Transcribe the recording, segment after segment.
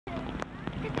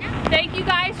Thank you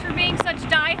guys for being such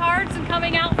diehards and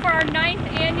coming out for our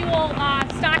 9th annual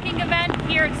stocking event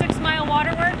here at 6 Mile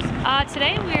Waterworks.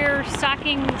 Today we're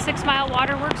stocking 6 Mile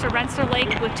Waterworks or Rensselaer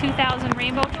Lake with 2,000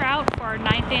 rainbow trout for our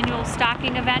 9th annual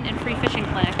stocking event and free fishing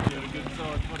clinic.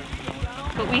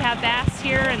 But we have bass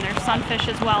here and there's sunfish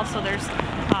as well, so there's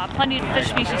plenty of fish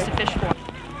species to fish for.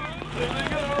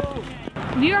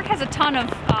 New York has a ton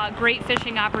of great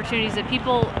fishing opportunities that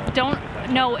people don't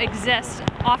know exist,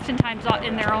 oftentimes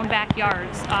in their own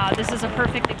backyards. This is a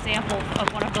perfect example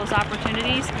of one of those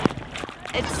opportunities.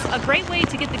 It's a great way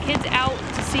to get the kids out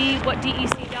to see what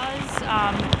DEC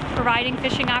does, providing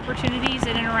fishing opportunities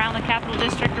in and around the Capital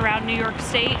District, around New York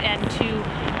State, and to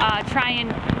try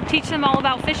and teach them all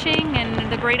about fishing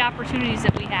and the great opportunities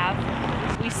that we have.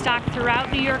 We stock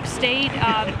throughout New York State,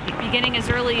 beginning as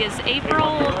early as April,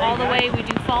 all the way we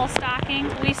do fall stocking.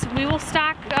 We will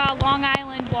stock Long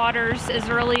Island waters as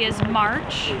early as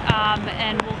March,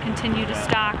 and we'll continue to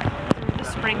stock through the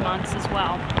spring months as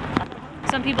well.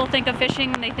 Some people think of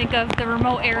fishing and they think of the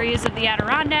remote areas of the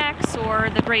Adirondacks or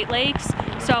the Great Lakes.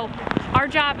 So our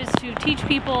job is to teach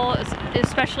people,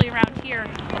 especially around here,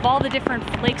 of all the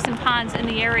different lakes and ponds in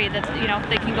the area that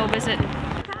they can go visit.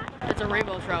 It's a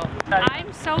rainbow trout.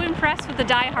 I'm so impressed with the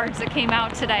diehards that came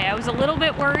out today. I was a little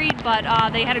bit worried, but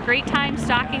they had a great time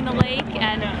stocking the lake,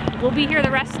 and we'll be here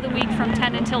the rest of the week from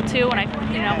 10 until 2. And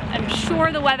I'm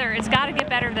sure the weather has got to get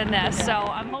better than this. So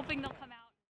I'm hoping they'll